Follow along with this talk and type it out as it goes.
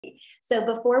So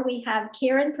before we have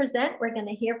Karen present, we're going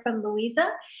to hear from Louisa.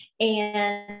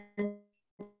 And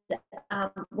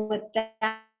with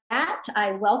that,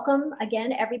 I welcome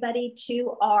again everybody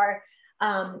to our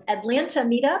Atlanta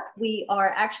meetup. We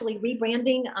are actually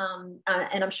rebranding,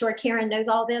 and I'm sure Karen knows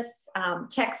all this.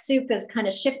 TechSoup is kind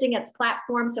of shifting its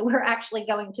platform, so we're actually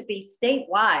going to be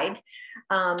statewide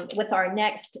with our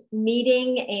next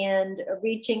meeting and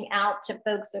reaching out to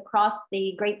folks across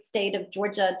the great state of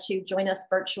Georgia to join us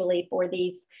virtually for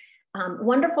these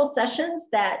wonderful sessions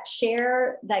that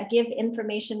give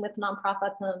information with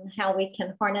nonprofits on how we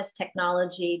can harness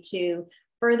technology to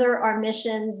further our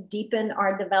missions, deepen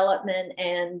our development,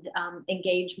 and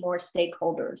engage more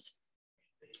stakeholders.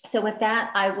 So with that,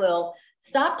 I will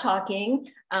stop talking.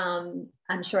 I'm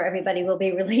sure everybody will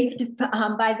be relieved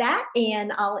by that,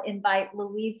 and I'll invite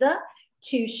Louisa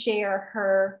to share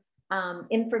her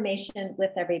information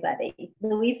with everybody.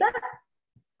 Louisa?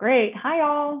 Great. Hi,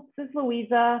 all. This is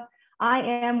Louisa. I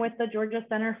am with the Georgia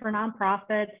Center for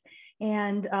Nonprofits,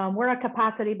 and we're a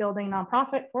capacity building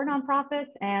nonprofit for nonprofits.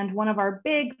 And one of our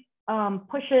big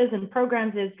pushes and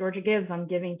programs is Georgia Gives on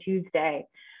Giving Tuesday.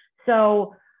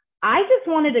 So I just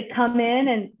wanted to come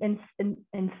in and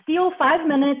steal 5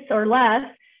 minutes or less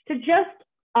to just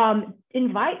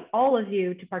invite all of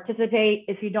you to participate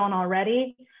if you don't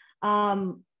already.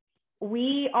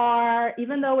 We are,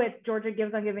 even though it's Georgia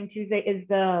Gives on Giving Tuesday is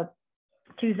the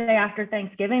Tuesday after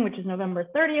Thanksgiving, which is November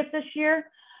 30th this year,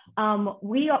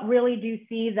 we really do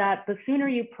see that the sooner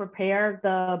you prepare,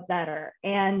 the better.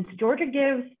 And Georgia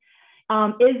Gives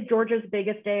is Georgia's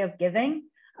biggest day of giving.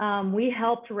 We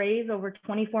helped raise over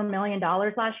 $24 million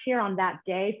last year on that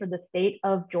day for the state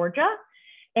of Georgia.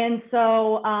 And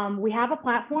so we have a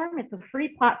platform. It's a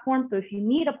free platform. So if you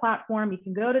need a platform, you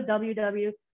can go to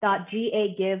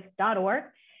www.gagives.org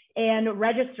and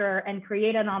register and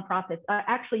create a nonprofit.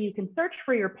 Actually, you can search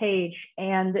for your page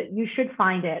and you should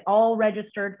find it. All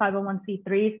registered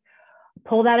 501c3s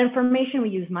pull that information. We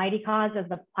use Mighty Cause as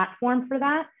the platform for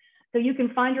that. So you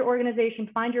can find your organization,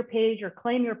 find your page or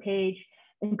claim your page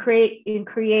and create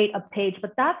a page.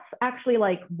 But that's actually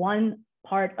like one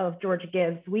part of Georgia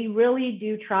Gives. We really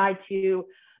do try to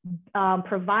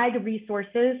provide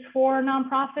resources for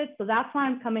nonprofits. So that's why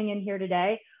I'm coming in here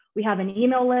today. We have an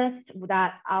email list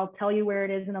that I'll tell you where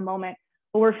it is in a moment,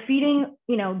 but we're feeding,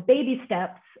 baby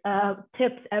steps,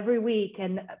 tips every week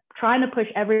and trying to push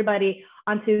everybody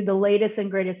onto the latest and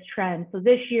greatest trends. So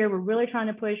this year, we're really trying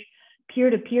to push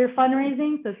peer-to-peer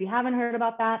fundraising. So if you haven't heard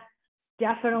about that,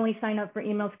 definitely sign up for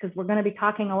emails because we're going to be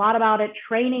talking a lot about it,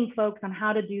 training folks on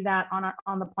how to do that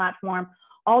on the platform,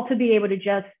 all to be able to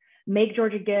just make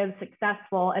Georgia Gives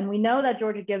successful. And we know that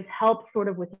Georgia Gives helps sort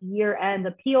of with year-end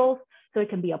appeals. So it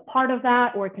can be a part of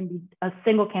that, or it can be a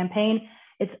single campaign.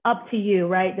 It's up to you,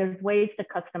 right? There's ways to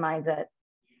customize it.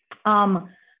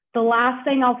 The last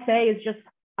thing I'll say is just,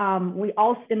 we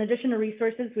also, in addition to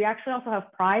resources, we actually also have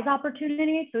prize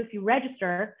opportunities. So if you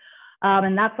register,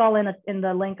 and that's all in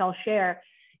the link I'll share,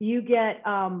 you get,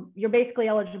 you're basically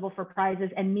eligible for prizes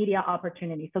and media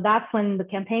opportunities. So that's when the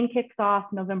campaign kicks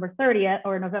off November 30th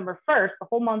or November 1st, the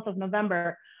whole month of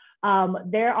November.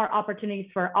 There are opportunities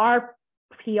for our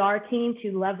PR team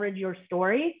to leverage your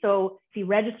story. So if you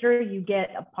register, you're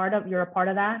a part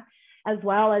of that, as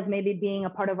well as maybe being a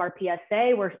part of our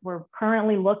PSA. We're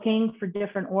currently looking for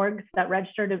different orgs that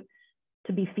register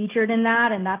to be featured in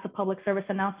that. And that's a public service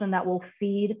announcement that will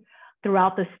feed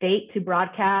throughout the state to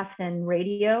broadcast and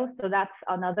radio. So that's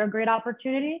another great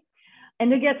opportunity. And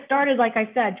to get started, like I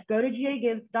said, go to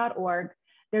gagives.org.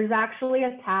 There's actually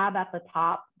a tab at the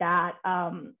top that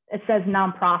it says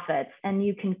nonprofits, and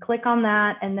you can click on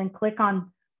that and then click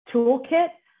on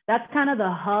toolkit. That's kind of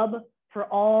the hub for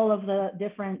all of the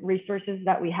different resources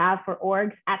that we have for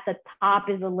orgs. At the top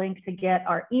is a link to get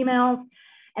our emails.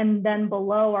 And then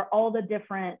below are all the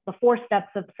 4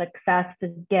 steps of success to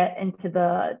get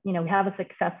into we have a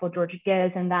successful Georgia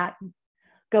Gives, and that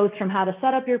goes from how to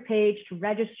set up your page to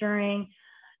registering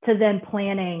to then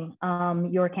planning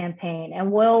your campaign.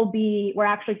 And we're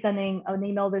actually sending an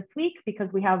email this week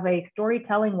because we have a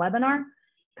storytelling webinar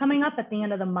coming up at the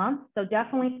end of the month. So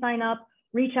definitely sign up,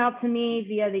 reach out to me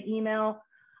via the email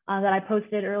that I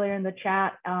posted earlier in the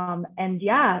chat. And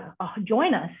yeah,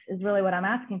 join us is really what I'm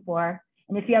asking for.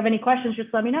 And if you have any questions,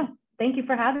 just let me know. Thank you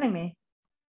for having me.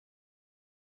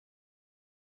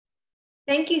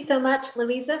 Thank you so much,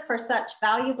 Louisa, for such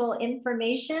valuable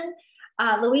information.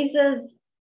 Louisa's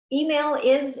email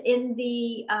is in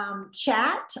the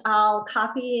chat. I'll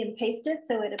copy and paste it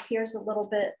so it appears a little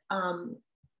bit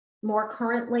more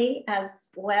currently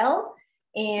as well.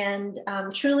 And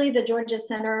truly, the Georgia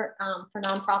Center for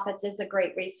Nonprofits is a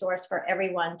great resource for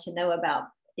everyone to know about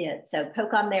it. So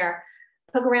poke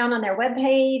around on their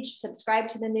webpage, subscribe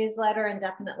to the newsletter, and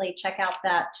definitely check out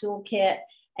that toolkit.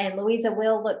 And Louisa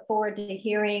will look forward to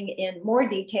hearing in more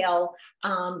detail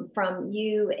from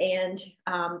you and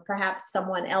perhaps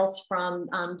someone else from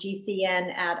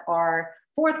GCN at our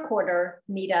fourth quarter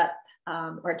meetup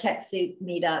or TechSoup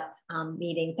meetup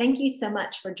meeting. Thank you so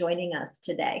much for joining us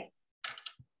today.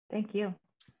 Thank you.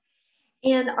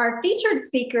 And our featured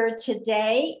speaker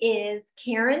today is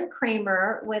Karen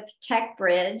Cramer with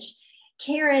TechBridge.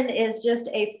 Karen is just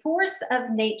a force of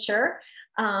nature,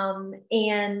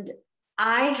 and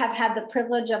I have had the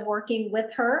privilege of working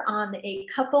with her on a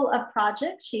couple of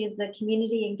projects. She is the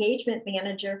community engagement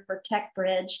manager for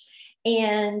TechBridge,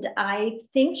 and I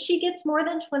think she gets more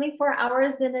than 24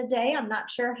 hours in a day. I'm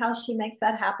not sure how she makes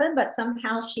that happen, but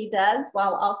somehow she does,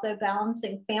 while also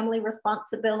balancing family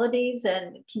responsibilities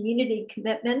and community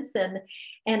commitments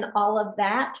and all of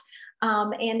that.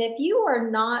 And if you are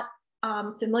not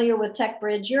familiar with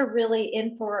TechBridge, you're really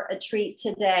in for a treat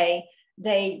today.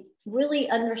 They really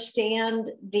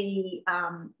understand the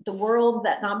world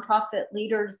that nonprofit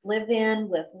leaders live in,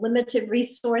 with limited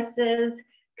resources,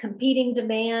 competing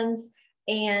demands,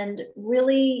 and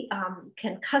really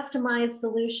can customize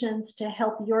solutions to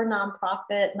help your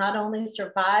nonprofit not only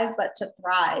survive, but to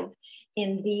thrive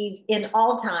in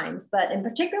all times, but in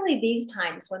particularly these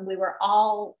times when we were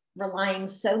all relying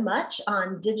so much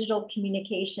on digital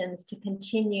communications to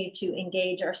continue to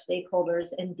engage our stakeholders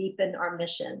and deepen our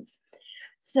missions.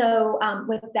 So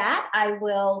with that, I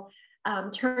will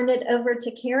turn it over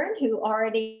to Karen, who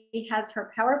already has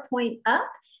her PowerPoint up.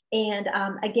 And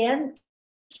again,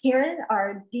 Karen,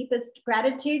 our deepest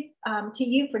gratitude to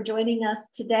you for joining us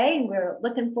today. And we're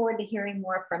looking forward to hearing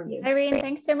more from you. Irene,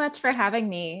 thanks so much for having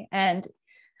me. And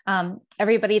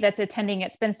everybody that's attending,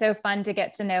 it's been so fun to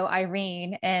get to know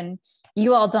Irene. And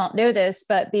you all don't know this,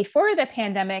 but before the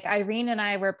pandemic, Irene and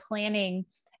I were planning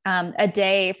a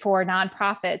day for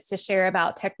nonprofits to share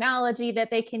about technology that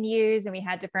they can use. And we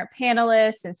had different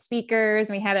panelists and speakers,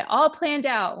 and we had it all planned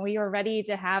out, and we were ready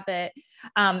to have it.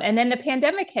 And then the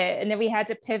pandemic hit, and then we had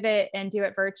to pivot and do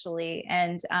it virtually.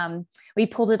 And we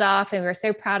pulled it off, and we were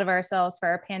so proud of ourselves for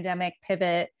our pandemic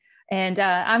pivot. And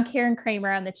I'm Karen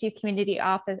Cramer. I'm the Chief Community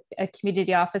Officer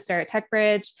at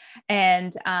TechBridge,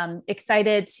 and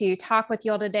excited to talk with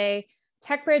you all today.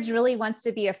 TechBridge really wants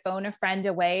to be a phone a friend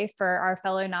away for our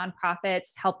fellow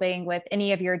nonprofits, helping with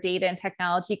any of your data and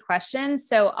technology questions.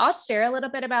 So I'll share a little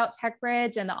bit about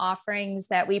TechBridge and the offerings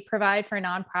that we provide for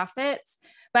nonprofits,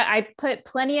 but I put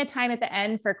plenty of time at the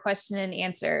end for question and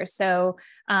answer. So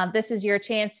this is your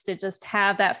chance to just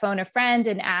have that phone a friend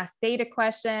and ask data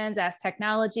questions, ask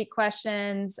technology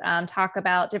questions, talk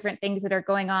about different things that are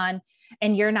going on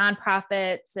in your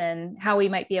nonprofits and how we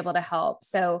might be able to help.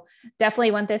 So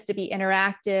definitely want this to be interactive,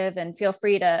 and feel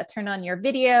free to turn on your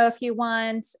video if you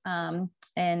want.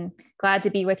 And glad to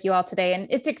be with you all today. And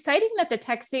it's exciting that the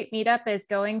TechSoup meetup is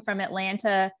going from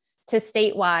Atlanta to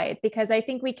statewide, because I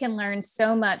think we can learn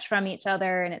so much from each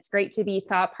other, and it's great to be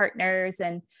thought partners.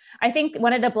 And I think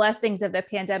one of the blessings of the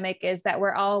pandemic is that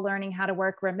we're all learning how to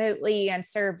work remotely and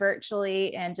serve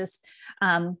virtually, and just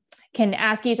can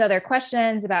ask each other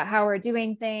questions about how we're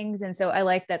doing things. And so I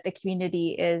like that the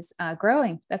community is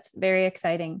growing. That's very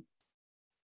exciting.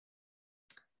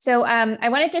 So I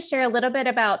wanted to share a little bit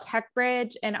about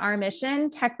TechBridge and our mission.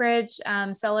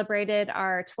 TechBridge celebrated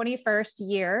our 21st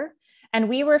year, and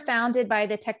we were founded by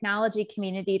the technology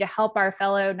community to help our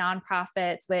fellow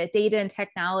nonprofits with data and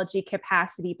technology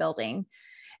capacity building.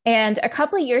 And a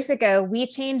couple of years ago, we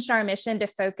changed our mission to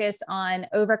focus on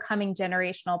overcoming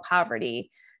generational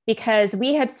poverty, because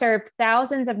we had served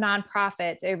thousands of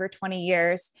nonprofits over 20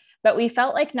 years, but we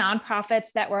felt like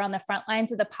nonprofits that were on the front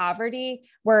lines of the poverty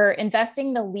were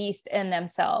investing the least in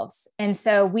themselves. And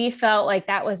so we felt like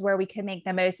that was where we could make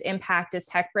the most impact as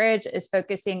TechBridge, is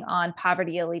focusing on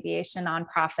poverty alleviation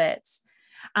nonprofits.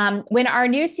 When our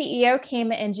new CEO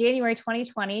came in January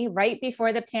 2020, right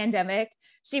before the pandemic,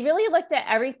 she really looked at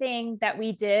everything that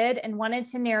we did and wanted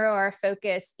to narrow our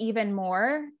focus even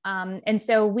more. And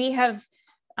so we have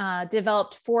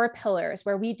developed 4 pillars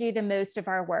where we do the most of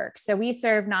our work. So we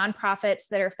serve nonprofits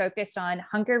that are focused on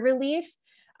hunger relief.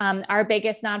 Our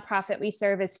biggest nonprofit we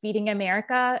serve is Feeding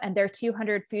America, and there are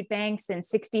 200 food banks and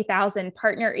 60,000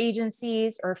 partner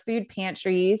agencies or food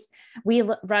pantries. We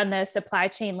run the supply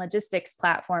chain logistics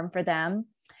platform for them.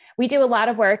 We do a lot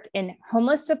of work in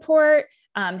homeless support,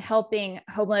 helping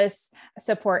homeless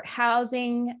support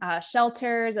housing,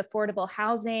 shelters, affordable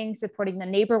housing, supporting the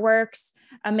NeighborWorks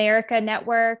America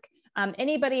network,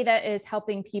 anybody that is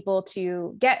helping people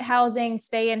to get housing,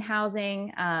 stay in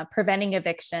housing, preventing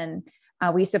eviction.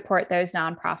 We support those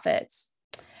nonprofits.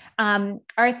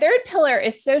 Our third pillar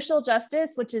is social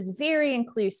justice, which is very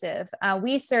inclusive.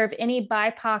 We serve any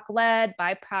BIPOC-led,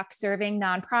 BIPOC-serving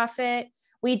nonprofit.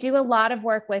 We do a lot of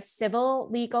work with civil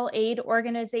legal aid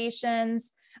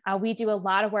organizations. We do a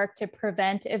lot of work to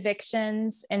prevent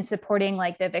evictions and supporting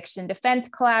like the Eviction Defense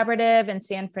Collaborative in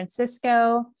San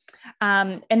Francisco.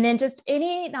 And then just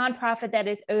any nonprofit that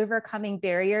is overcoming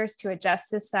barriers to a just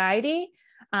society.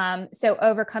 So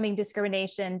overcoming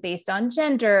discrimination based on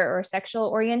gender or sexual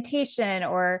orientation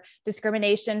or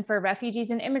discrimination for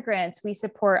refugees and immigrants, we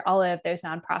support all of those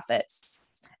nonprofits.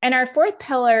 And our fourth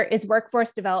pillar is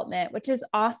workforce development, which is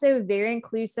also very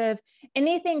inclusive.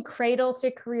 Anything cradle to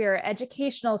career,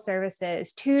 educational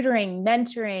services, tutoring,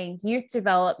 mentoring, youth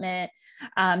development,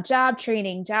 job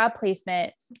training, job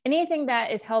placement, anything that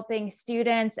is helping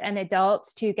students and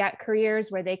adults to get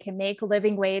careers where they can make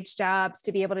living wage jobs,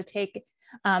 to be able to take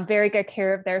very good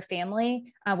care of their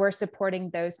family. We're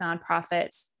supporting those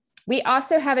nonprofits. We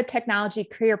also have a technology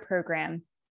career program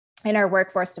in our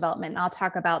workforce development. I'll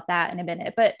talk about that in a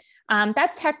minute, but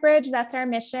that's TechBridge, that's our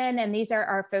mission, and these are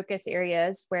our focus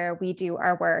areas where we do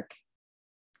our work.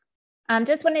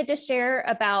 Just wanted to share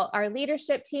about our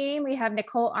leadership team. We have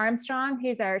Nicole Armstrong,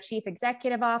 who's our Chief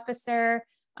Executive Officer.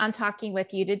 I'm talking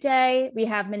with you today. We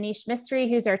have Manish Mistry,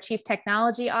 who's our Chief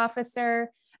Technology Officer.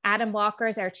 Adam Walker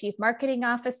is our Chief Marketing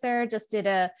Officer, just did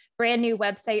a brand new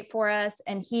website for us.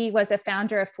 And he was a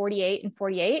founder of 48 and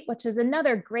 48, which is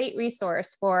another great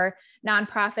resource for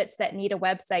nonprofits that need a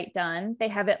website done. They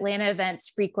have Atlanta events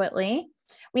frequently.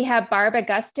 We have Barb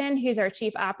Augustin, who's our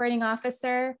Chief Operating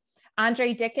Officer.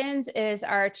 Andre Dickens is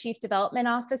our Chief Development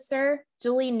Officer.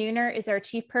 Julie Nooner is our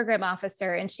Chief Program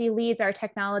Officer, and she leads our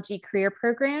technology career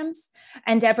programs.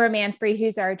 And Deborah Manfrey,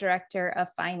 who's our Director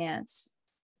of Finance.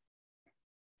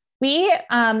 We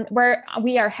are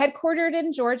headquartered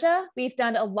in Georgia. We've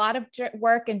done a lot of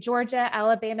work in Georgia,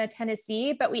 Alabama,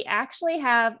 Tennessee, but we actually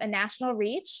have a national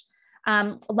reach.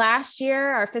 Last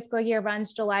year, our fiscal year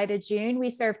runs July to June. We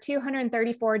serve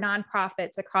 234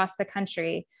 nonprofits across the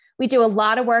country. We do a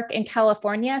lot of work in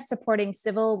California supporting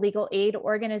civil legal aid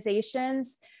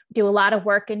organizations. We do a lot of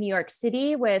work in New York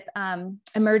City with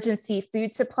emergency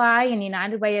food supply and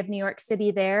United Way of New York City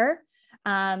there.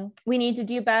 We need to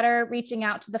do better reaching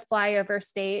out to the flyover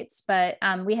states, but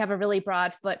we have a really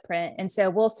broad footprint. And so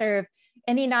we'll serve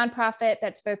any nonprofit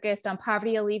that's focused on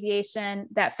poverty alleviation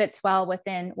that fits well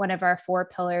within one of our four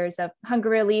pillars of hunger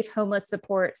relief, homeless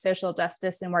support, social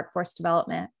justice, and workforce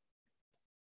development.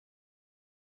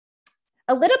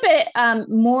 A little bit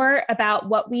more about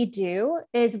what we do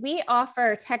is we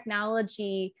offer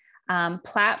technology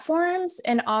platforms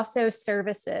and also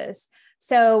services.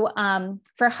 So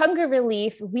for hunger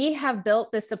relief, we have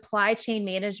built the supply chain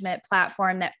management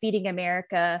platform that Feeding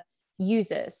America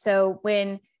uses. So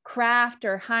when Kraft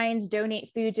or Heinz donate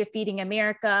food to Feeding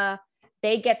America,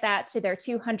 they get that to their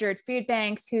 200 food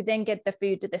banks, who then get the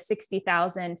food to the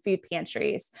 60,000 food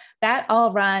pantries. That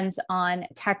all runs on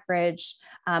TechBridge,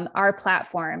 our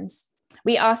platforms.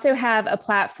 We also have a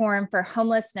platform for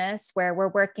homelessness where we're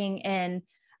working in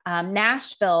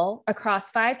Nashville across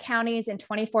 5 counties and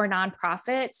 24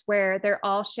 nonprofits, where they're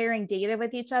all sharing data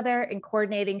with each other and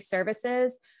coordinating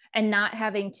services and not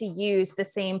having to use the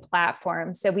same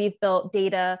platform. So we've built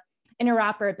data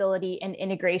interoperability and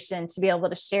integration to be able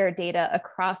to share data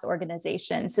across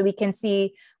organizations, so we can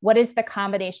see what is the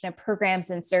combination of programs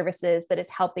and services that is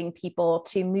helping people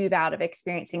to move out of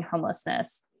experiencing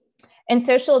homelessness. In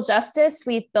social justice,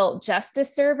 we've built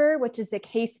Justice Server, which is a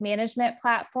case management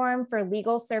platform for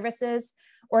legal services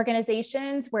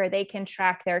organizations where they can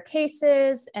track their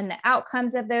cases and the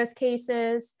outcomes of those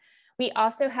cases. We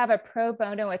also have a pro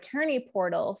bono attorney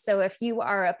portal. So if you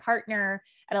are a partner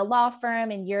at a law firm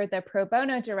and you're the pro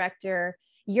bono director,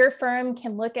 your firm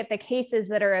can look at the cases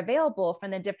that are available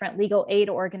from the different legal aid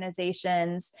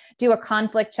organizations, do a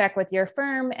conflict check with your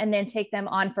firm, and then take them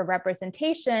on for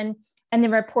representation, and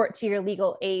then report to your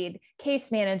legal aid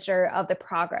case manager of the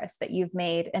progress that you've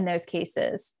made in those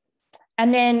cases.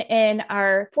 And then in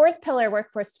our fourth pillar,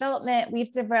 workforce development,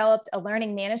 we've developed a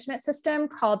learning management system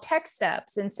called TechSoup.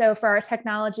 And so for our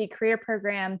technology career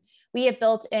program, we have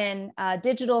built in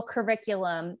digital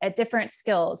curriculum at different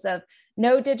skills of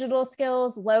no digital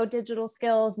skills, low digital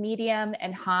skills, medium,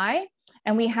 and high.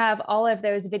 And we have all of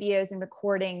those videos and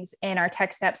recordings in our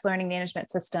TechSoup learning management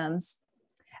systems.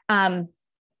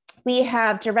 We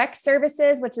have direct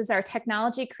services, which is our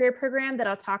technology career program that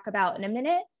I'll talk about in a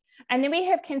minute. And then we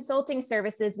have consulting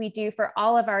services we do for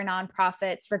all of our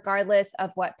nonprofits, regardless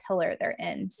of what pillar they're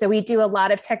in. So we do a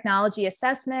lot of technology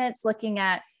assessments, looking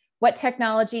at what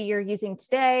technology you're using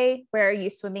today, where are you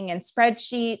swimming in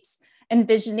spreadsheets,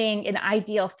 envisioning an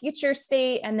ideal future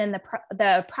state, and then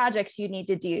the projects you need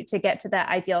to do to get to that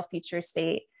ideal future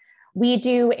state. We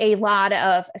do a lot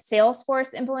of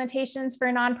Salesforce implementations for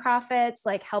nonprofits,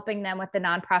 like helping them with the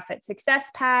Nonprofit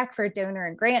Success Pack for donor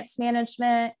and grants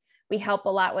management. We help a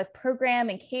lot with program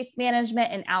and case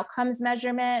management and outcomes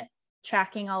measurement,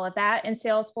 tracking all of that in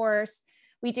Salesforce.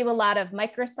 We do a lot of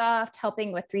Microsoft,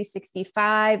 helping with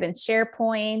 365 and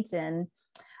SharePoint. And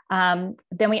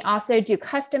then we also do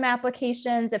custom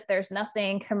applications. If there's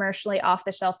nothing commercially off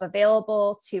the shelf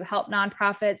available to help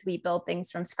nonprofits, we build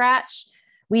things from scratch.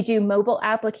 We do mobile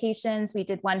applications. We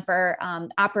did one for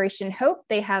Operation Hope.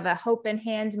 They have a Hope in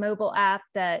Hand mobile app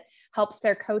that helps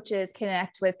their coaches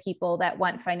connect with people that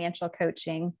want financial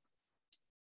coaching.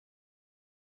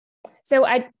 So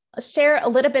I share a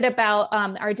little bit about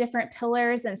our different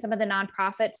pillars and some of the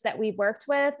nonprofits that we've worked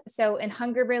with. So in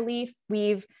hunger relief,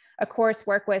 we've of course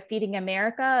worked with Feeding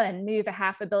America and move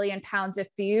 500 million pounds of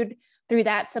food through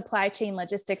that supply chain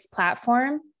logistics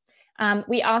platform.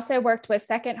 We also worked with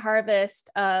Second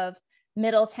Harvest of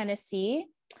Middle Tennessee,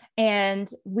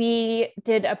 and we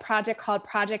did a project called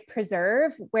Project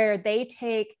Preserve, where they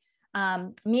take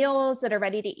meals that are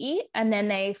ready to eat, and then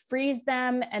they freeze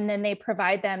them, and then they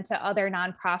provide them to other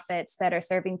nonprofits that are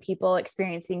serving people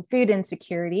experiencing food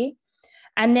insecurity.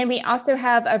 And then we also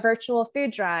have a virtual food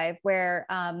drive where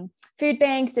food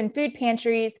banks and food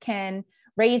pantries can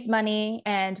raise money.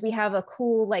 And we have a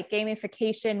cool like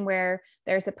gamification where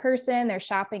there's a person, they're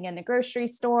shopping in the grocery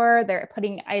store, they're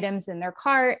putting items in their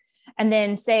cart, and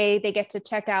then say they get to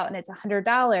check out and it's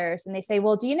 $100. And they say,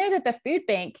 well, do you know that the food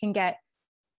bank can get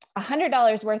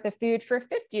 $100 worth of food for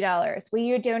 $50? Will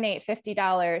you donate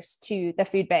 $50 to the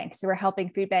food bank? So we're helping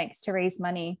food banks to raise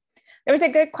money. There was a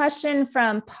good question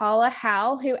from Paula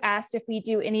Howe, who asked if we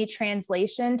do any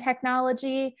translation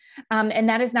technology. And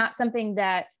that is not something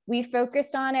that we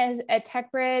focused on at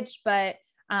TechBridge, but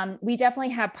we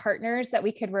definitely have partners that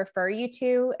we could refer you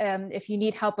to if you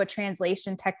need help with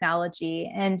translation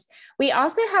technology. And we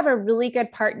also have a really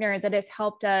good partner that has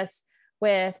helped us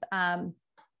with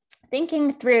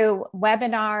thinking through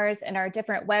webinars and our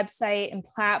different website and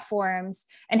platforms,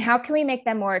 and how can we make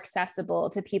them more accessible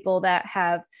to people that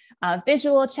have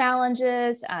visual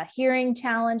challenges, hearing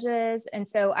challenges. And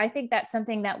so I think that's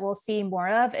something that we'll see more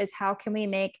of, is how can we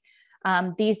make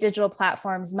these digital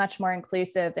platforms much more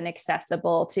inclusive and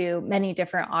accessible to many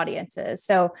different audiences.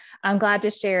 So I'm glad to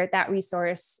share that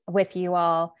resource with you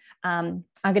all. I'm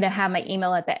going to have my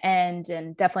email at the end,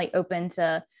 and definitely open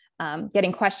to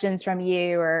getting questions from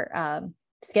you or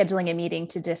scheduling a meeting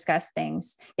to discuss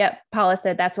things. Yep, Paula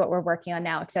said that's what we're working on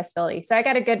now, accessibility. So I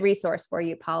got a good resource for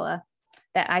you, Paula,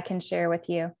 that I can share with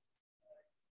you.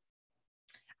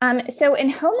 So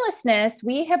in homelessness,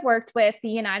 we have worked with the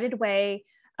United Way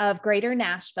of Greater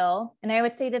Nashville, and I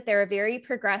would say that they're a very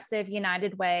progressive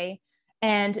United Way.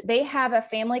 And they have a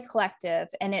family collective,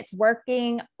 and it's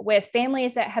working with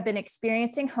families that have been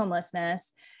experiencing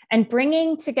homelessness and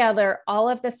bringing together all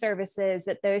of the services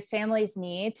that those families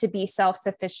need to be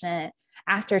self-sufficient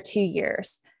after 2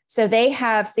 years. So they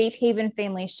have Safe Haven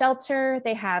Family Shelter.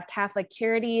 They have Catholic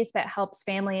Charities that helps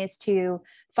families to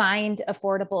find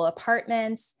affordable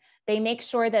apartments. They make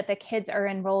sure that the kids are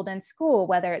enrolled in school,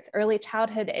 whether it's early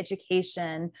childhood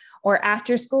education or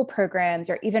after school programs,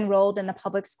 or even enrolled in the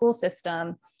public school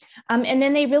system. And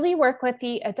then they really work with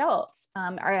the adults.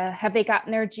 Have they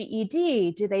gotten their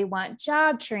GED? Do they want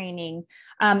job training?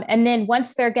 And then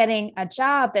once they're getting a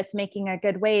job that's making a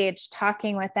good wage,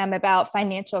 talking with them about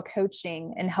financial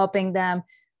coaching and helping them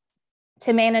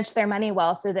to manage their money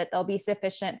well so that they'll be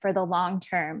sufficient for the long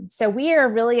term. So we are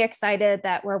really excited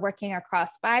that we're working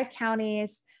across 5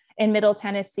 counties in Middle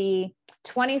Tennessee,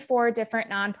 24 different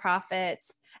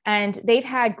nonprofits, and they've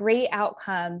had great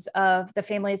outcomes of the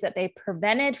families that they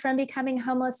prevented from becoming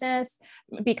homeless,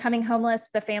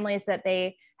 the families that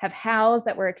they have housed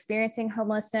that were experiencing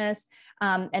homelessness,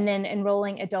 and then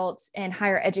enrolling adults in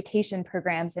higher education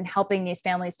programs and helping these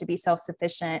families to be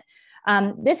self-sufficient.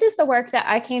 This is the work that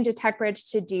I came to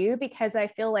TechBridge to do, because I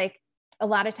feel like a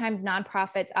lot of times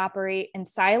nonprofits operate in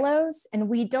silos, and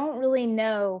we don't really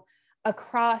know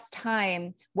across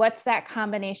time what's that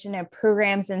combination of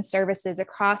programs and services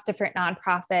across different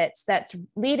nonprofits that's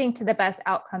leading to the best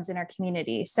outcomes in our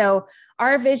community. So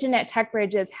our vision at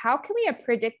TechBridge is, how can we have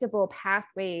predictable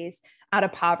pathways out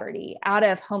of poverty, out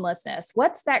of homelessness?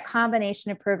 What's that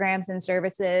combination of programs and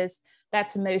services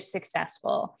that's most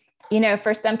successful? You know,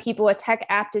 for some people with tech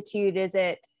aptitude, is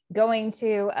it going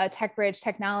to a TechBridge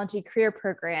technology career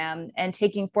program and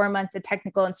taking 4 months of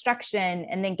technical instruction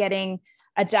and then getting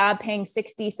a job paying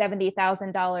 $60,000,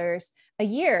 $70,000 a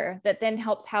year that then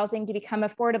helps housing to become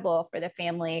affordable for the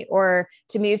family, or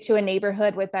to move to a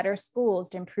neighborhood with better schools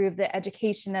to improve the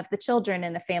education of the children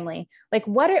in the family. Like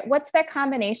what's that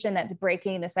combination that's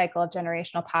breaking the cycle of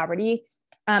generational poverty?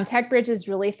 TechBridge is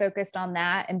really focused on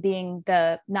that and being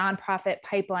the nonprofit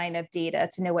pipeline of data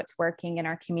to know what's working in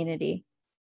our community.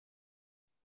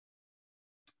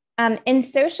 In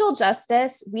social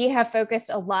justice, we have focused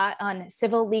a lot on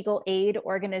civil legal aid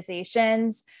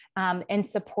organizations and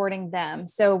supporting them.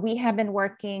 So we have been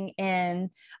working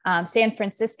in San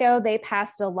Francisco. They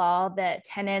passed a law that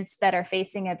tenants that are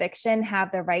facing eviction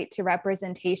have the right to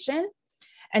representation.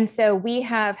 And so we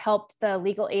have helped the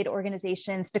legal aid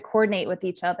organizations to coordinate with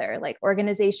each other. Like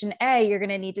organization A, you're going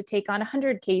to need to take on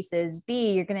 100 cases.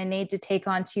 B, you're going to need to take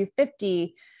on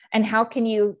 250. And how can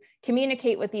you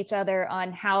communicate with each other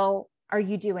on how are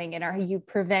you doing and are you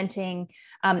preventing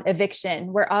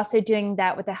eviction? We're also doing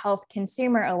that with the Health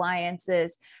Consumer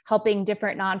Alliances, helping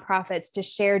different nonprofits to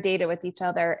share data with each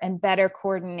other and better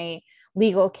coordinate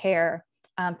legal care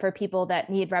for people that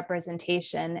need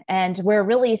representation. And we're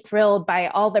really thrilled by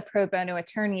all the pro bono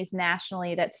attorneys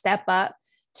nationally that step up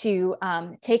to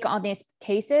take on these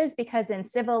cases, because in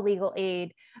civil legal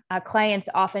aid, clients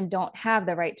often don't have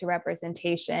the right to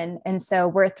representation. And so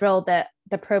we're thrilled that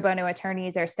the pro bono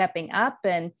attorneys are stepping up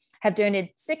and have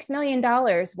donated $6 million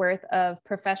worth of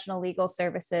professional legal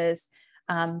services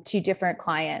to different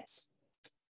clients.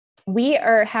 We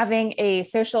are having a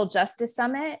social justice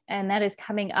summit, and that is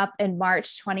coming up in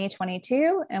March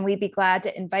 2022. And we'd be glad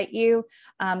to invite you.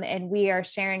 And we are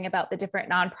sharing about the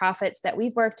different nonprofits that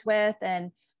we've worked with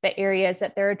and the areas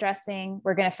that they're addressing.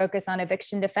 We're going to focus on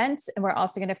eviction defense, and we're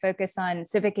also going to focus on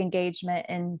civic engagement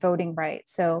and voting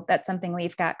rights. So that's something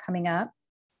we've got coming up.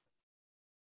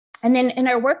 And then in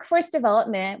our workforce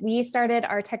development, we started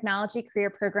our technology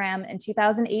career program in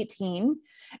 2018.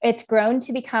 It's grown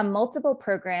to become multiple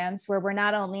programs where we're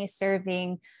not only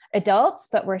serving adults,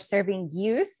 but we're serving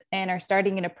youth and are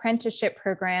starting an apprenticeship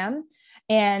program.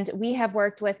 And we have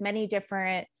worked with many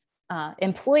different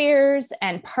employers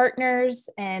and partners,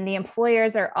 and the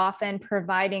employers are often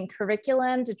providing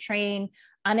curriculum to train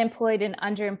unemployed and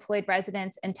underemployed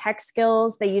residents in tech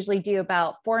skills. They usually do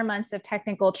about 4 months of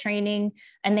technical training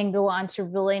and then go on to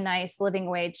really nice living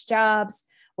wage jobs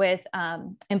with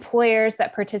employers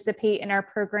that participate in our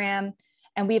program.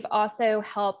 And we've also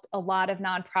helped a lot of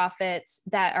nonprofits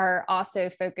that are also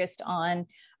focused on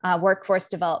workforce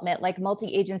development, like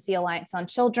Multi-Agency Alliance on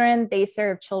Children. They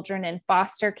serve children in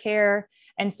foster care.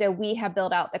 And so we have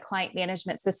built out the client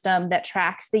management system that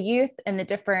tracks the youth and the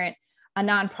different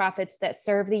nonprofits that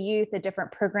serve the youth, the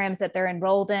different programs that they're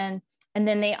enrolled in. And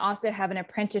then they also have an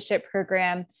apprenticeship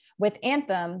program with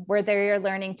Anthem, where they're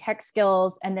learning tech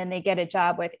skills and then they get a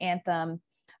job with Anthem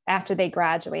after they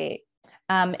graduate.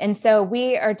 And so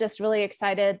we are just really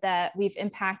excited that we've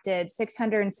impacted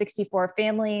 664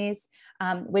 families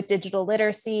with digital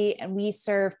literacy, and we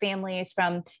serve families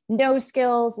from no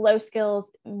skills, low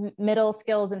skills, middle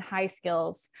skills, and high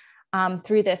skills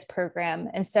through this program.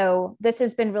 And so this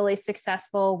has been really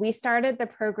successful. We started the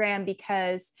program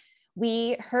because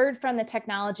we heard from the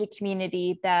technology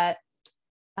community that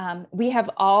we have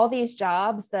all these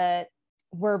jobs that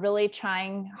we're really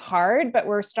trying hard, but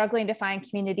we're struggling to find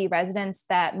community residents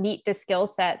that meet the skill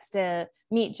sets to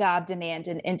meet job demand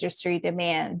and industry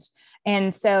demand.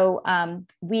 And so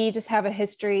we just have a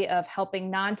history of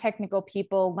helping non-technical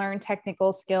people learn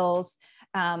technical skills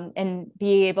and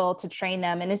be able to train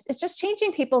them. And it's just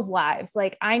changing people's lives.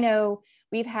 Like, I know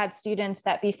we've had students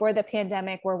that before the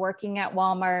pandemic were working at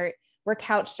Walmart, we're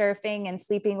couch surfing and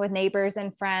sleeping with neighbors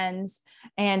and friends,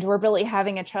 and we're really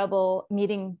having a trouble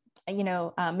making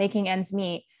ends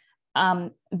meet.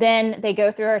 Then they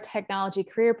go through our technology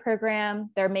career program.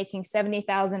 They're making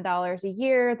 $70,000 a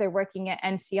year. They're working at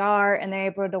NCR, and they're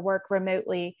able to work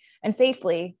remotely and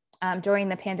safely during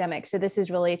the pandemic. So this is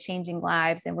really changing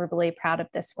lives, and we're really proud of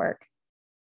this work.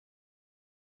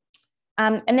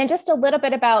 And then just a little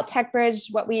bit about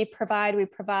TechBridge, what we provide. We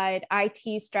provide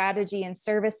IT strategy and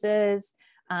services.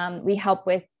 We help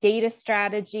with data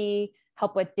strategy,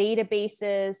 help with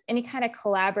databases, any kind of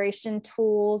collaboration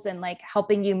tools, and like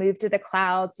helping you move to the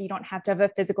cloud so you don't have to have a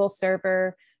physical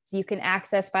server, so you can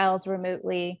access files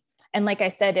remotely. And like I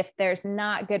said, if there's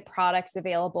not good products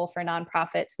available for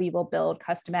nonprofits, we will build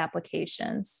custom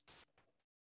applications.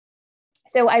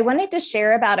 So I wanted to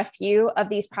share about a few of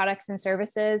these products and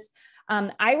services.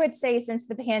 I would say since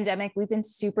the pandemic, we've been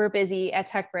super busy at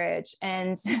TechBridge,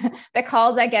 and the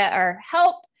calls I get are,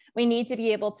 help, We need to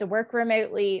be able to work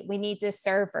remotely. We need to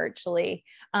serve virtually.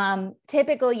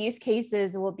 Typical use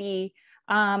cases will be,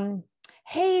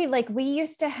 hey, like we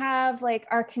used to have like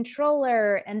our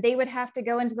controller and they would have to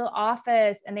go into the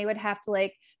office and they would have to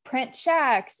like print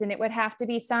checks and it would have to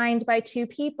be signed by 2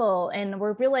 people. And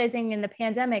we're realizing in the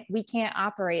pandemic, we can't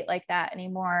operate like that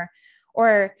anymore.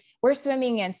 Or we're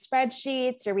swimming in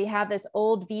spreadsheets, or we have this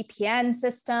old VPN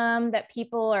system that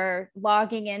people are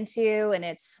logging into and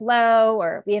it's slow,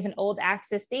 or we have an old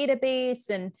Access database.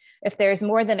 And if there's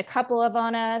more than a couple of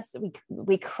on us,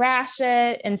 we crash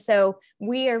it. And so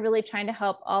we are really trying to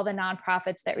help all the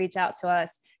nonprofits that reach out to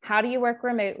us. How do you work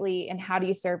remotely and how do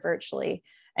you serve virtually?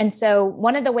 And so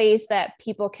one of the ways that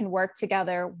people can work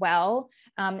together well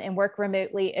and work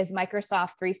remotely is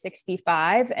Microsoft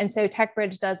 365. And so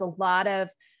TechBridge does a lot of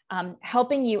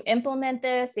helping you implement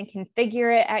this and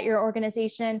configure it at your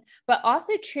organization, but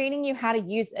also training you how to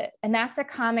use it. And that's a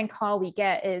common call we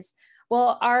get is,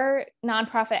 well, our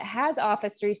nonprofit has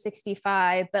Office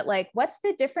 365, but like, what's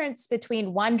the difference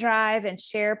between OneDrive and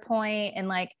SharePoint? And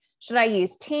like, should I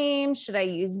use Teams? Should I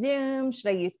use Zoom? Should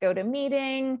I use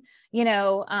GoToMeeting?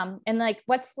 And like,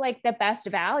 what's like the best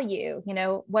value?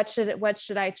 What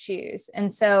should I choose?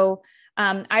 And so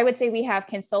I would say we have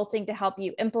consulting to help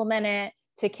you implement it,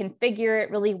 to configure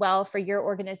it really well for your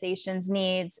organization's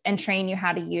needs and train you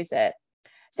how to use it.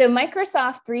 So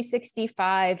Microsoft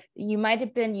 365, you might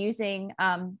have been using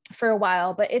for a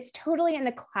while, but it's totally in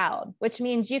the cloud, which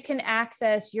means you can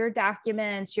access your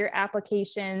documents, your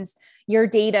applications, your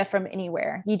data from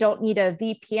anywhere. You don't need a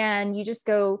VPN. You just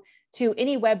go to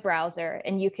any web browser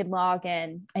and you can log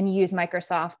in and use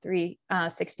Microsoft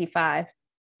 365.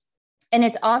 And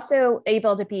it's also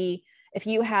able to be, if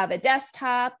you have a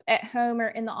desktop at home or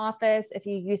in the office, if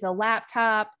you use a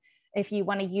laptop, if you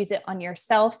want to use it on your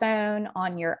cell phone,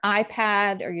 on your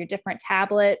iPad or your different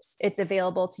tablets, it's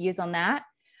available to use on that.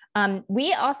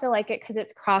 We also like it because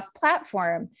it's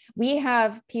cross-platform. We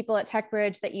have people at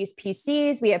TechBridge that use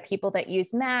PCs. We have people that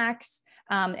use Macs,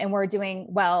 and we're doing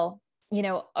well,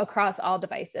 across all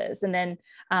devices. And then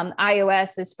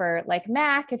iOS is for like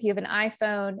Mac, if you have an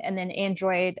iPhone, and then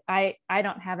Android. I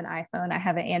don't have an iPhone. I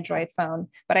have an Android phone,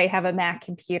 but I have a Mac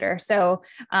computer. So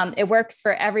it works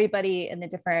for everybody in the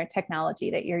different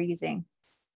technology that you're using.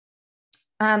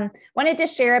 Wanted to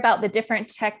share about the different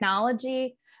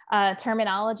technology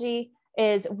terminology.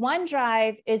 Is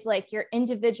OneDrive is like your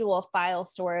individual file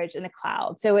storage in the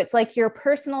cloud. So it's like your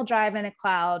personal drive in the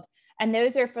cloud. And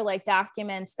those are for like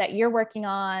documents that you're working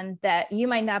on that you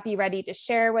might not be ready to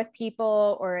share with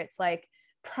people, or it's like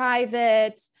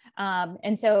private.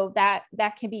 And so that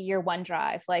can be your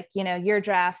OneDrive, like, your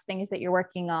drafts, things that you're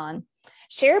working on.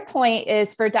 SharePoint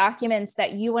is for documents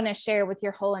that you want to share with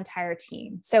your whole entire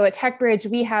team. So at TechBridge,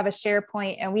 we have a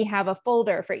SharePoint and we have a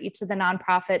folder for each of the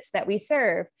nonprofits that we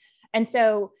serve. And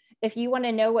so if you want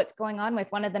to know what's going on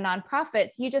with one of the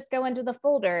nonprofits, you just go into the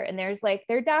folder and there's like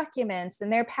their documents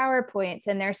and their PowerPoints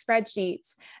and their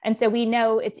spreadsheets. And so we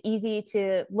know it's easy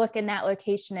to look in that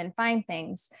location and find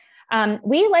things.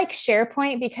 We like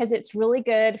SharePoint because it's really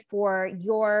good for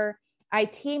your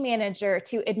IT manager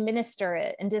to administer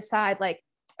it and decide like,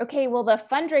 okay, well, the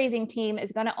fundraising team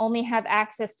is going to only have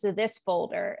access to this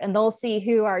folder and they'll see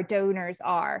who our donors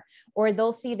are, or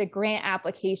they'll see the grant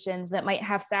applications that might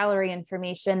have salary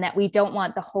information that we don't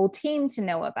want the whole team to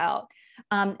know about.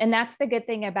 And that's the good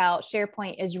thing about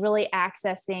SharePoint, is really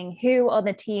accessing who on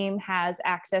the team has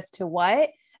access to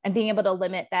what and being able to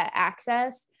limit that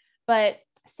access. But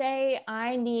say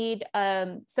I need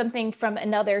something from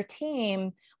another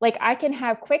team, like I can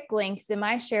have quick links in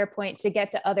my SharePoint to get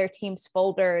to other teams'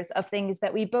 folders of things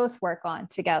that we both work on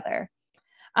together.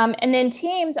 And then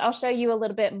Teams, I'll show you a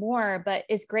little bit more, but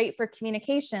is great for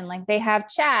communication. Like they have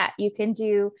chat, you can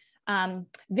do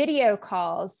video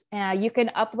calls, you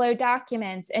can upload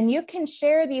documents, and you can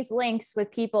share these links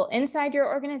with people inside your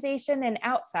organization and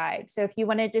outside. So if you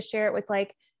wanted to share it with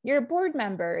like your board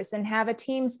members and have a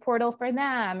Teams portal for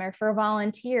them or for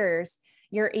volunteers,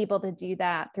 you're able to do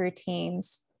that through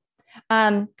Teams.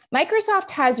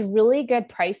 Microsoft has really good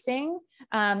pricing.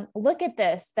 Look at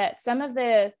this, that some of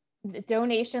the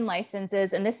donation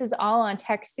licenses, and this is all on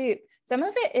TechSoup, some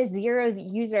of it is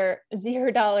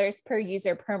 $0 per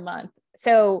user per month.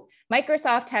 So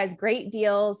Microsoft has great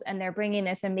deals, and they're bringing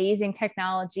this amazing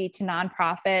technology to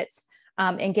nonprofits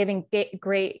and giving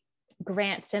great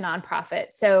grants to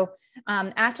nonprofits. So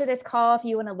after this call, if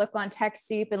you want to look on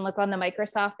TechSoup and look on the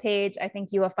Microsoft page, I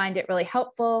think you will find it really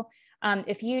helpful.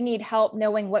 If you need help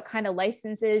knowing what kind of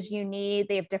licenses you need,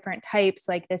 they have different types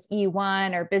like this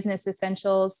E1 or Business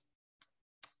Essentials.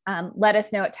 Let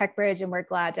us know at TechBridge, and we're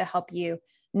glad to help you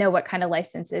know what kind of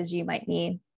licenses you might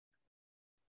need.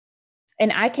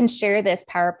 And I can share this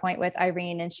PowerPoint with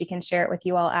Irene and she can share it with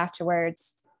you all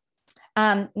afterwards.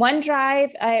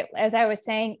 OneDrive, as I was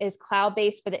saying, is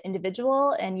cloud-based for the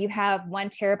individual, and you have 1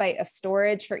 terabyte of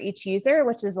storage for each user,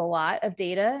 which is a lot of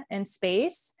data and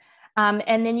space.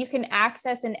 And then you can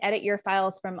access and edit your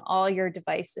files from all your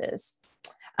devices.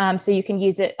 So you can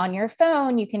use it on your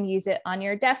phone, you can use it on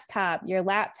your desktop, your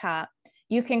laptop.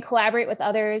 You can collaborate with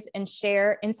others and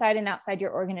share inside and outside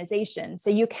your organization. So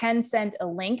you can send a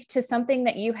link to something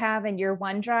that you have in your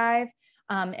OneDrive,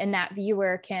 and that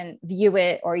viewer can view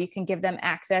it, or you can give them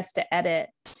access to edit.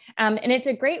 And it's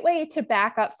a great way to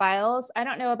back up files. I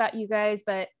don't know about you guys,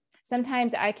 but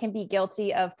sometimes I can be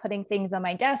guilty of putting things on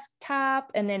my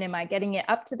desktop and then am I getting it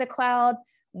up to the cloud?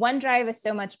 OneDrive is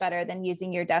so much better than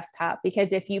using your desktop,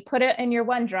 because if you put it in your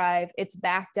OneDrive, it's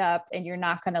backed up and you're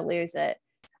not going to lose it.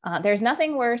 There's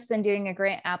nothing worse than doing a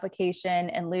grant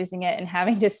application and losing it and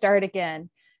having to start again.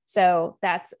 So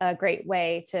that's a great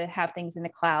way to have things in the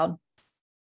cloud.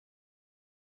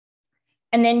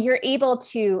 And then you're able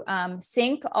to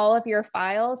sync all of your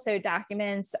files. So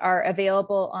documents are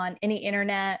available on any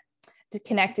internet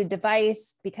connected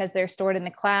device because they're stored in the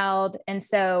cloud. And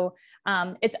so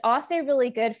it's also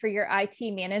really good for your IT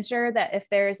manager that if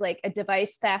there's like a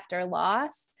device theft or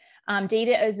loss,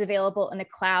 data is available in the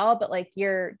cloud, but like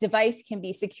your device can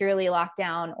be securely locked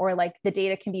down, or like the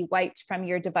data can be wiped from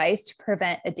your device to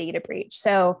prevent a data breach.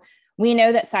 So we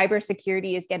know that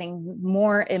cybersecurity is getting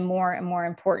more and more and more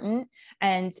important,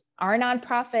 and our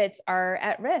nonprofits are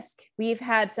at risk. We've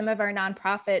had some of our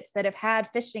nonprofits that have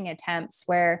had phishing attempts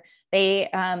where they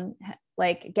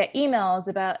like get emails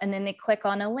about, and then they click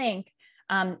on a link.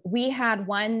 We had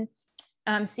one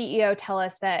CEO tell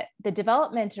us that the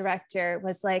development director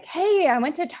was like, "Hey, I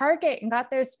went to Target and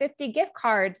got those 50 gift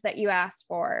cards that you asked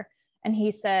for." And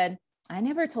he said, "I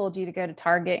never told you to go to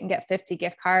Target and get 50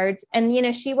 gift cards." And, you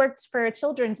know, she works for a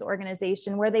children's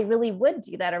organization where they really would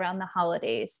do that around the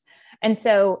holidays. And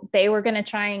so they were going to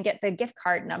try and get the gift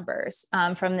card numbers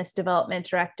from this development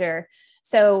director.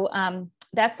 So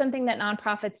that's something that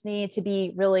nonprofits need to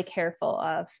be really careful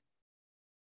of.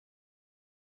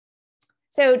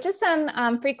 So just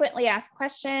some frequently asked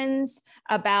questions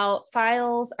about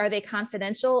files. Are they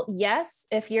confidential? Yes.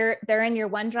 If they're in your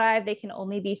OneDrive, they can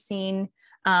only be seen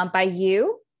by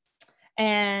you.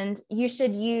 And you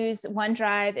should use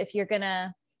OneDrive if you're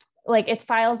gonna, like, it's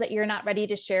files that you're not ready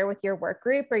to share with your work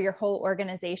group or your whole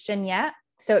organization yet.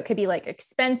 So it could be like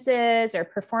expenses or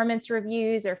performance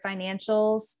reviews or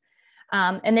financials.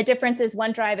 And the difference is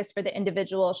OneDrive is for the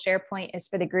individual, SharePoint is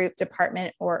for the group,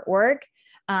 department, or org.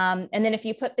 And then if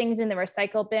you put things in the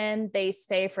recycle bin, they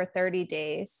stay for 30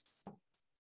 days.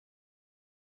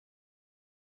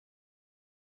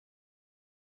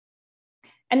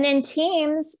 And then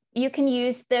Teams, you can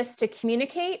use this to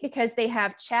communicate because they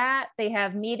have chat, they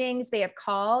have meetings, they have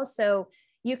calls. So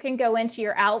you can go into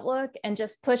your Outlook and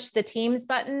just push the Teams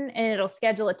button and it'll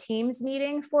schedule a Teams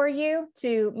meeting for you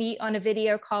to meet on a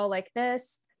video call like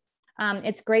this.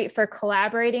 It's great for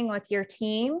collaborating with your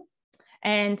team,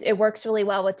 and it works really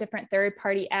well with different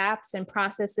third-party apps and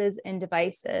processes and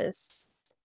devices.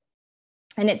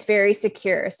 And it's very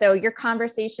secure. So your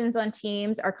conversations on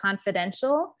Teams are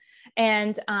confidential.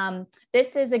 And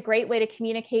this is a great way to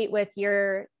communicate with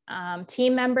your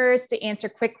team members, to answer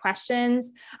quick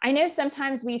questions. I know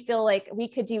sometimes we feel like we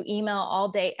could do email all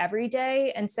day, every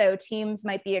day. And so Teams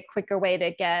might be a quicker way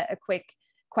to get a quick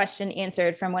question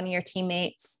answered from one of your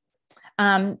teammates.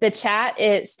 The chat,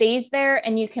 it stays there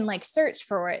and you can like search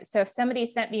for it. So if somebody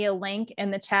sent me a link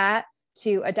in the chat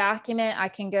to a document, I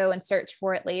can go and search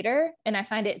for it later. And I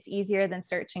find it's easier than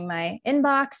searching my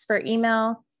inbox for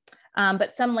email.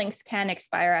 But some links can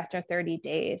expire after 30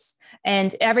 days.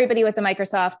 And everybody with the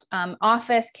Microsoft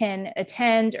Office can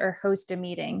attend or host a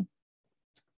meeting.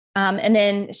 And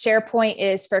then SharePoint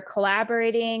is for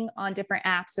collaborating on different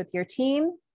apps with your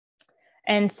team.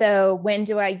 And so when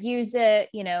do I use it?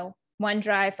 You know,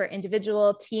 OneDrive for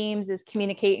individual teams is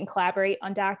communicate and collaborate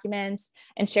on documents,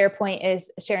 and SharePoint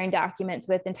is sharing documents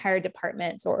with entire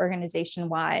departments or organization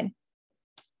wide.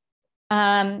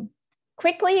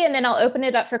 Quickly, and then I'll open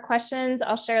it up for questions.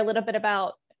 I'll share a little bit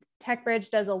about TechBridge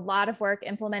does a lot of work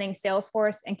implementing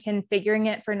Salesforce and configuring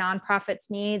it for nonprofits'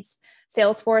 needs.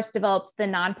 Salesforce develops the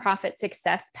Nonprofit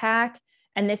Success Pack,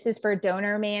 and this is for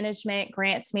donor management,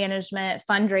 grants management,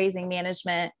 fundraising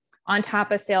management on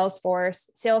top of Salesforce.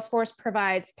 Salesforce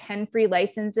provides 10 free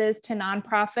licenses to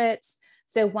nonprofits.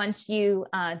 So once you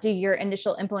do your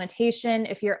initial implementation,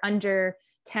 if you're under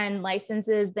 10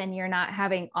 licenses, then you're not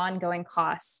having ongoing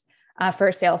costs for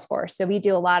Salesforce. So we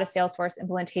do a lot of Salesforce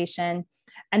implementation.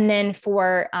 And then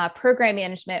for program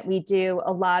management, we do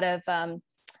a lot of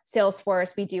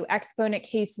Salesforce, we do Exponent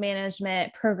case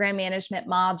management, program management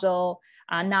module,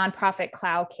 nonprofit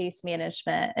cloud case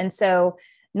management. And so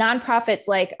nonprofits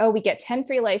like, oh, we get 10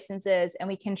 free licenses and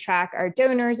we can track our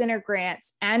donors and our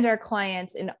grants and our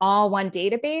clients in all one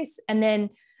database. And then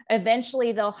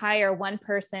eventually they'll hire one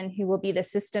person who will be the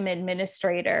system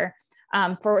administrator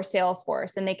for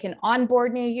Salesforce, and they can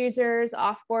onboard new users,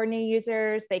 offboard new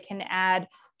users. They can add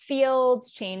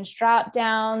fields, change drop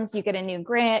downs. You get a new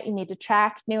grant, you need to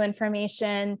track new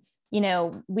information.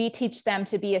 We teach them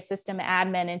to be a system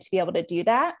admin and to be able to do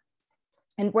that.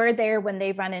 And we're there when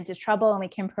they run into trouble, and we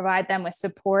can provide them with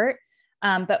support.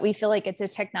 But we feel like it's a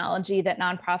technology that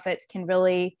nonprofits can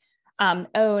really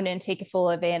own and take full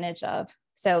advantage of.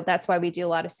 So that's why we do a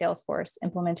lot of Salesforce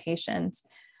implementations.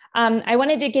 I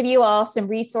wanted to give you all some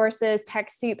resources.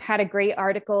 TechSoup had a great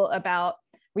article about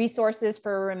resources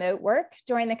for remote work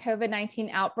during the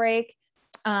COVID-19 outbreak.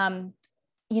 I'm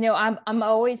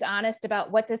always honest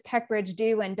about what does TechBridge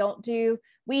do and don't do.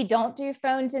 We don't do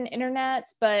phones and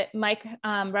internets, but Mike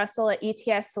Russell at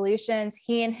ETS Solutions,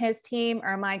 he and his team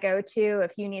are my go-to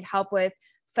if you need help with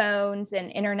phones and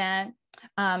internet.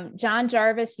 John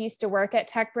Jarvis used to work at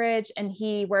TechBridge, and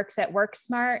he works at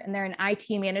WorkSmart, and they're an IT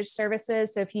managed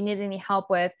services. So if you need any help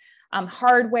with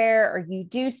hardware, or you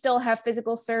do still have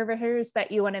physical servers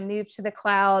that you want to move to the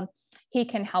cloud, he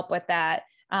can help with that.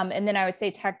 And then I would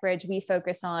say TechBridge, we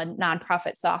focus on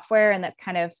nonprofit software, and that's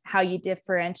kind of how you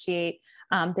differentiate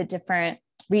the different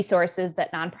resources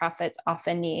that nonprofits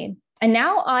often need. And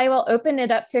now I will open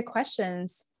it up to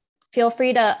questions. Feel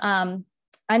free to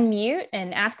unmute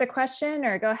and ask the question,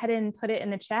 or go ahead and put it in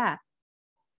the chat.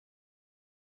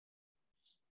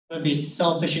 I'd be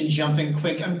selfish and jump in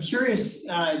quick. I'm curious,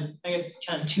 I guess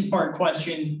kind of two-part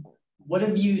question. What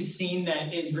have you seen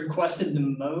that is requested the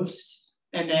most?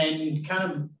 And then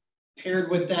kind of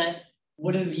paired with that,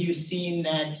 what have you seen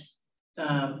that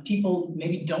people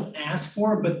maybe don't ask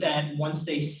for, but that once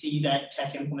they see that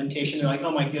tech implementation, they're like,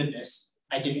 oh my goodness,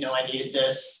 I didn't know I needed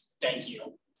this. Thank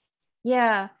you.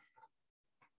 Yeah.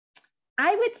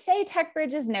 I would say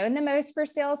TechBridge is known the most for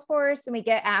Salesforce, and we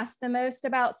get asked the most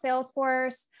about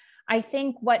Salesforce. I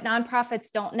think what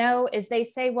nonprofits don't know is they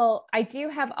say, well, I do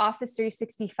have Office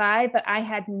 365, but I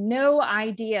had no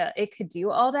idea it could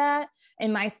do all that.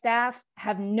 And my staff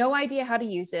have no idea how to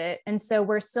use it. And so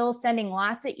we're still sending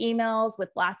lots of emails with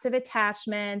lots of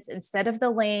attachments instead of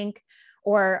the link,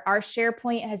 or our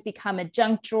SharePoint has become a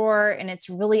junk drawer and it's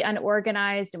really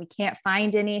unorganized and we can't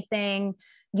find anything.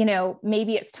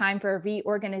 Maybe it's time for a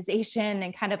reorganization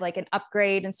and kind of like an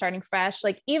upgrade and starting fresh,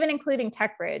 like even including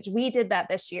TechBridge. We did that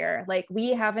this year. Like,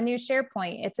 we have a new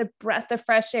SharePoint. It's a breath of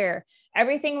fresh air.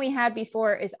 Everything we had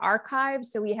before is archived,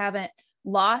 so we haven't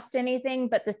lost anything,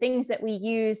 but the things that we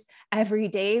use every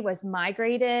day was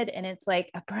migrated, and it's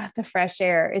like a breath of fresh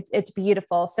air. It's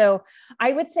beautiful. So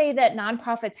I would say that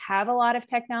nonprofits have a lot of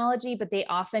technology, but they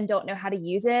often don't know how to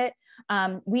use it.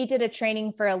 We did a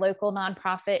training for a local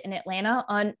nonprofit in Atlanta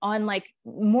on like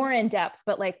more in depth,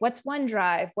 but like, what's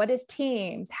OneDrive? What is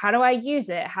Teams? How do I use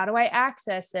it? How do I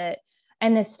access it?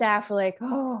 And the staff were like,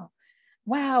 oh,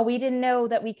 wow, we didn't know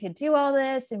that we could do all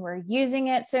this, and we're using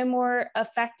it so more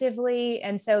effectively.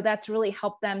 And so that's really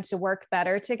helped them to work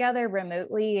better together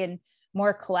remotely and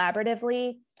more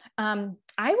collaboratively. I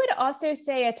would also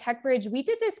say at TechBridge, we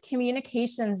did this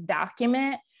communications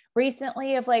document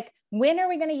recently of like, when are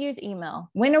we going to use email?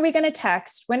 When are we going to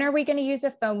text? When are we going to use a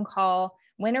phone call?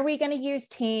 When are we going to use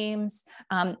Teams?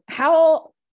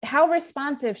 How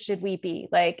responsive should we be?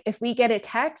 Like, if we get a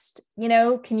text,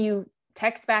 can you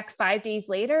text back 5 days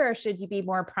later, or should you be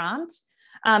more prompt?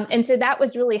 And so that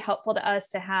was really helpful to us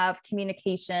to have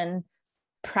communication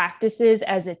practices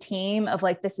as a team of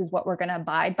like, this is what we're going to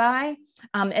abide by.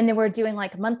 And then we're doing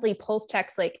like monthly pulse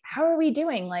checks. Like, how are we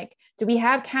doing? Like, do we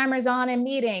have cameras on in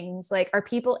meetings? Like, are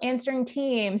people answering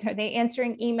Teams? Are they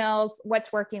answering emails?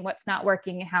 What's working, what's not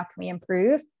working, and how can we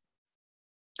improve?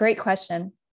 Great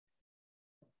question.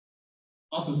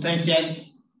 Awesome, thanks. Yeah,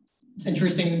 it's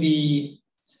interesting, the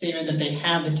statement that they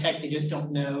have the tech, they just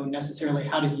don't know necessarily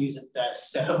how to use it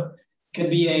best. So it could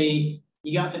be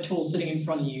you got the tool sitting in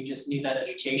front of you, just need that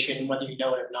education, whether you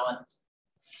know it or not.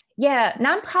 Yeah,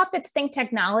 nonprofits think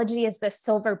technology is the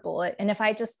silver bullet. And if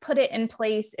I just put it in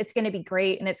place, it's going to be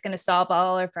great and it's going to solve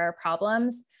all of our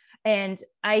problems. And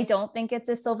I don't think it's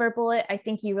a silver bullet. I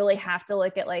think you really have to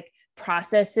look at like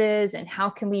processes and how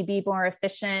can we be more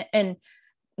efficient. And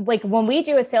like, when we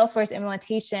do a Salesforce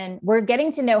implementation, we're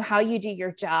getting to know how you do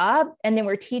your job. And then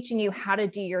we're teaching you how to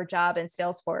do your job in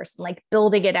Salesforce, and like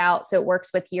building it out so it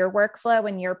works with your workflow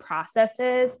and your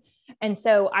processes. And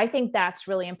so I think that's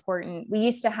really important. We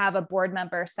used to have a board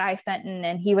member, Cy Fenton,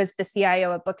 and he was the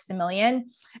CIO of Books A Million.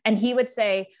 And he would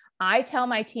say, I tell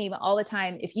my team all the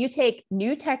time, if you take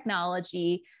new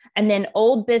technology and then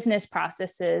old business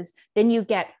processes, then you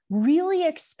get really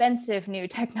expensive new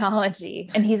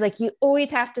technology. And he's like, you always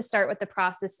have to start with the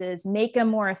processes, make them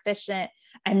more efficient,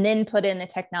 and then put in the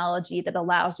technology that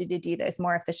allows you to do those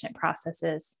more efficient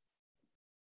processes.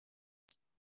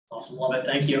 Awesome. Love it.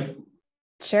 Thank you.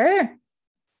 Sure.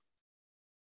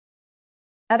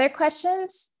 Other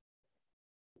questions?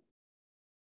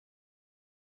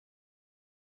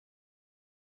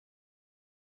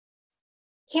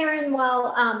 Karen,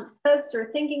 while folks are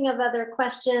thinking of other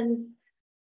questions,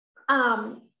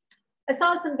 I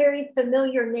saw some very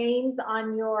familiar names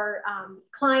on your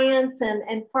clients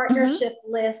and partnership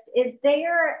list. Is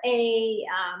there a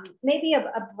maybe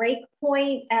a break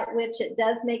point at which it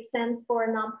does make sense for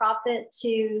a nonprofit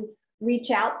to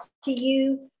reach out to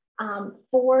you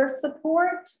for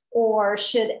support, or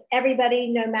should everybody,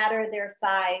 no matter their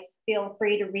size, feel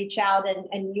free to reach out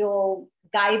and you'll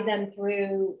guide them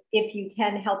through if you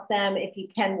can help them, if you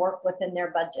can work within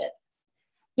their budget?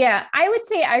 Yeah, I would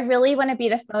say I really want to be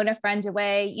the phone a friend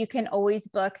away. You can always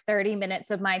book 30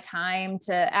 minutes of my time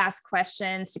to ask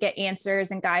questions, to get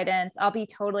answers and guidance. I'll be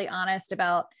totally honest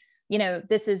about,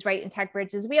 this is right in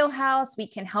TechBridge's wheelhouse. We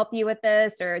can help you with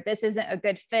this, or this isn't a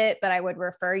good fit, but I would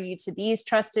refer you to these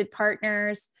trusted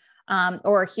partners.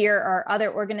 Or here are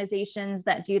other organizations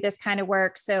that do this kind of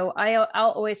work. So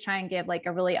I'll always try and give like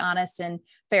a really honest and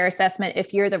fair assessment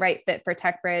if you're the right fit for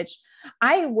TechBridge.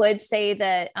 I would say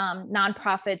that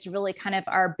nonprofits really kind of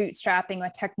are bootstrapping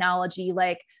with technology,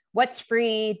 like what's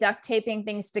free, duct taping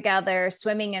things together,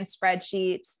 swimming in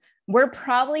spreadsheets. We're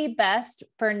probably best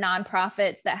for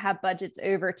nonprofits that have budgets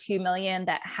over 2 million,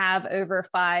 that have over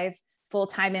 5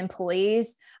 full-time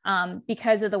employees,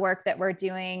 because of the work that we're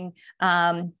doing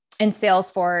in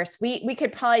Salesforce. We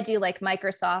could probably do like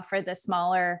Microsoft for the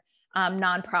smaller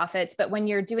nonprofits, but when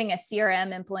you're doing a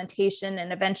CRM implementation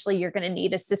and eventually you're going to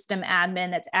need a system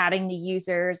admin that's adding the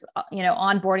users,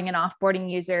 onboarding and offboarding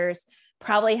users,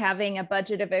 probably having a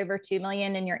budget of over 2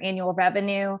 million in your annual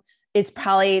revenue is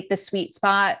probably the sweet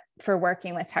spot for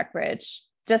working with TechBridge.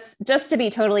 Just to be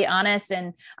totally honest.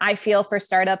 And I feel for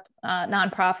startup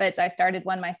nonprofits, I started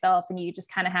one myself, and you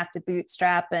just kind of have to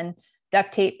bootstrap and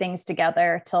duct tape things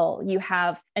together till you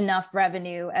have enough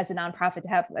revenue as a nonprofit to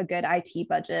have a good IT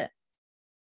budget.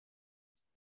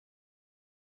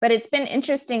 But it's been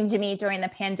interesting to me during the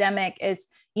pandemic is,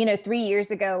 3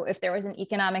 years ago, if there was an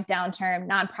economic downturn,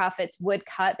 nonprofits would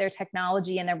cut their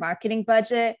technology and their marketing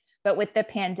budget. But with the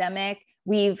pandemic,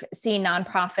 we've seen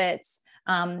nonprofits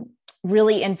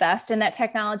really invest in that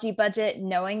technology budget,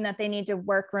 knowing that they need to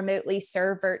work remotely,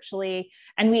 serve virtually.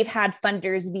 And we've had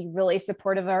funders be really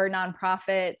supportive of our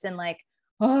nonprofits and like,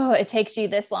 oh, it takes you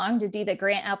this long to do the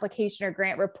grant application or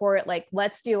grant report. Like,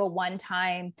 let's do a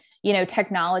one-time,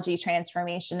 technology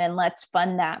transformation and let's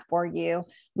fund that for you.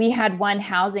 We had one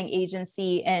housing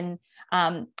agency in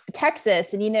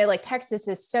Texas, and like Texas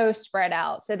is so spread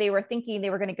out. So they were thinking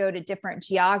they were going to go to different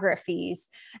geographies.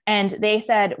 And they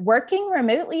said, working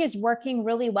remotely is working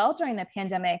really well during the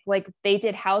pandemic. Like they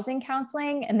did housing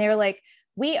counseling, and they're like,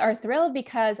 we are thrilled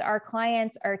because our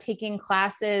clients are taking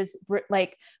classes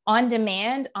like on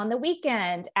demand on the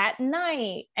weekend at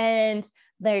night, and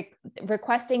they're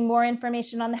requesting more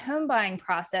information on the home buying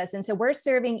process. And so we're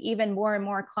serving even more and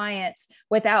more clients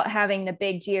without having the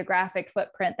big geographic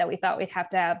footprint that we thought we'd have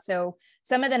to have. So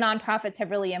some of the nonprofits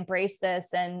have really embraced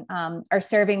this and are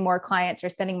serving more clients or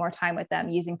spending more time with them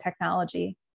using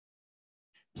technology.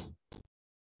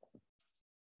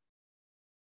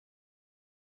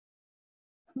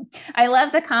 I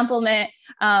love the compliment.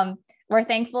 We're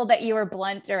thankful that you were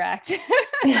blunt, direct.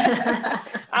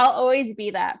 I'll always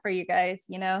be that for you guys,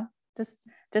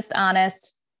 just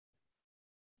honest.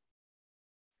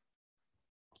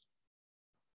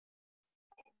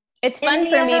 It's fun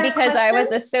for me because I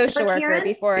was a social worker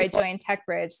before I joined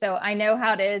TechBridge. So I know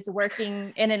how it is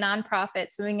working in a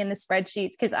nonprofit, swimming in the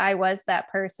spreadsheets, because I was that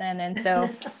person. And so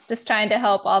just trying to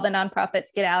help all the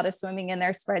nonprofits get out of swimming in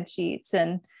their spreadsheets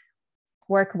and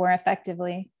work more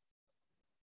effectively.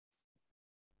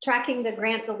 Tracking the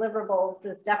grant deliverables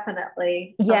is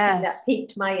definitely something that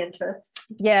piqued my interest.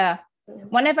 Yeah.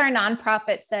 One of our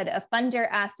nonprofits said a funder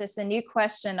asked us a new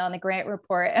question on the grant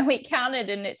report, and we counted,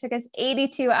 and it took us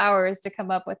 82 hours to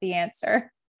come up with the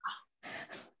answer.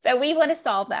 So we want to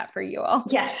solve that for you all.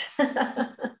 Yes.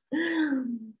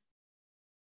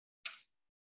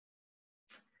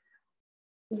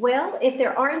 Well, if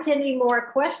there aren't any more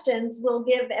questions, we'll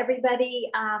give everybody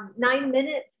 9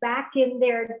 minutes back in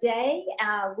their day.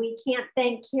 We can't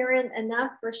thank Karen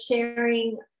enough for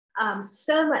sharing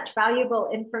so much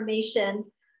valuable information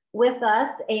with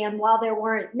us. And while there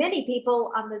weren't many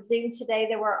people on the Zoom today,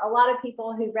 there were a lot of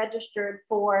people who registered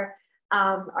for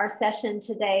our session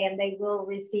today, and they will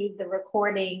receive the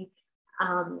recording.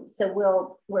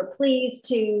 So we're pleased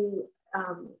to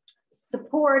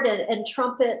support and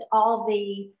trumpet all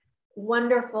the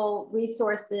wonderful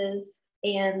resources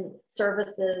and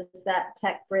services that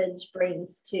TechBridge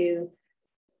brings to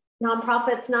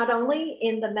nonprofits, not only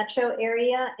in the metro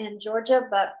area in Georgia,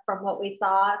 but from what we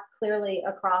saw clearly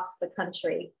across the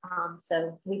country.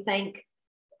 So we thank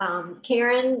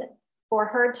Karen for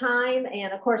her time.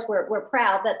 And of course, we're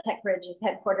proud that TechBridge is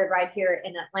headquartered right here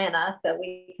in Atlanta, so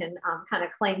we can kind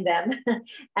of claim them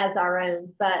as our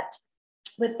own. But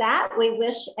with that, we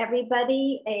wish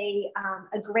everybody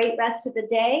a great rest of the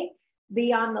day.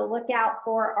 Be on the lookout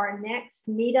for our next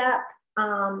meetup,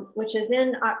 which is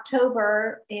in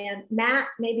October. And Matt,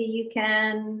 maybe you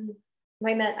can,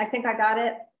 wait a minute, I think I got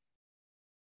it.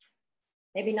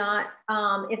 Maybe not.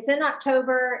 It's in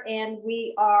October, and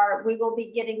we will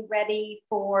be getting ready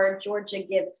for Georgia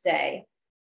Gives Day.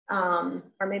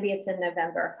 Or maybe it's in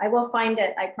November. I will find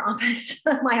it, I promise.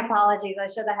 My apologies. I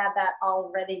should have had that all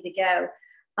ready to go.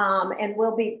 And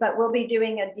we'll be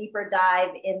doing a deeper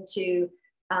dive into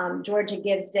Georgia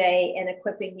Gives Day and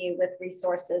equipping you with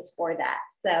resources for that.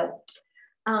 So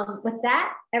with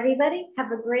that, everybody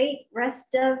have a great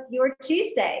rest of your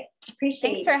Tuesday.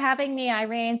 Appreciate it. Thanks for having me,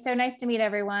 Irene. So nice to meet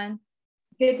everyone.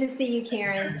 Good to see you,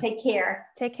 Karen. Take care.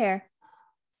 Take care.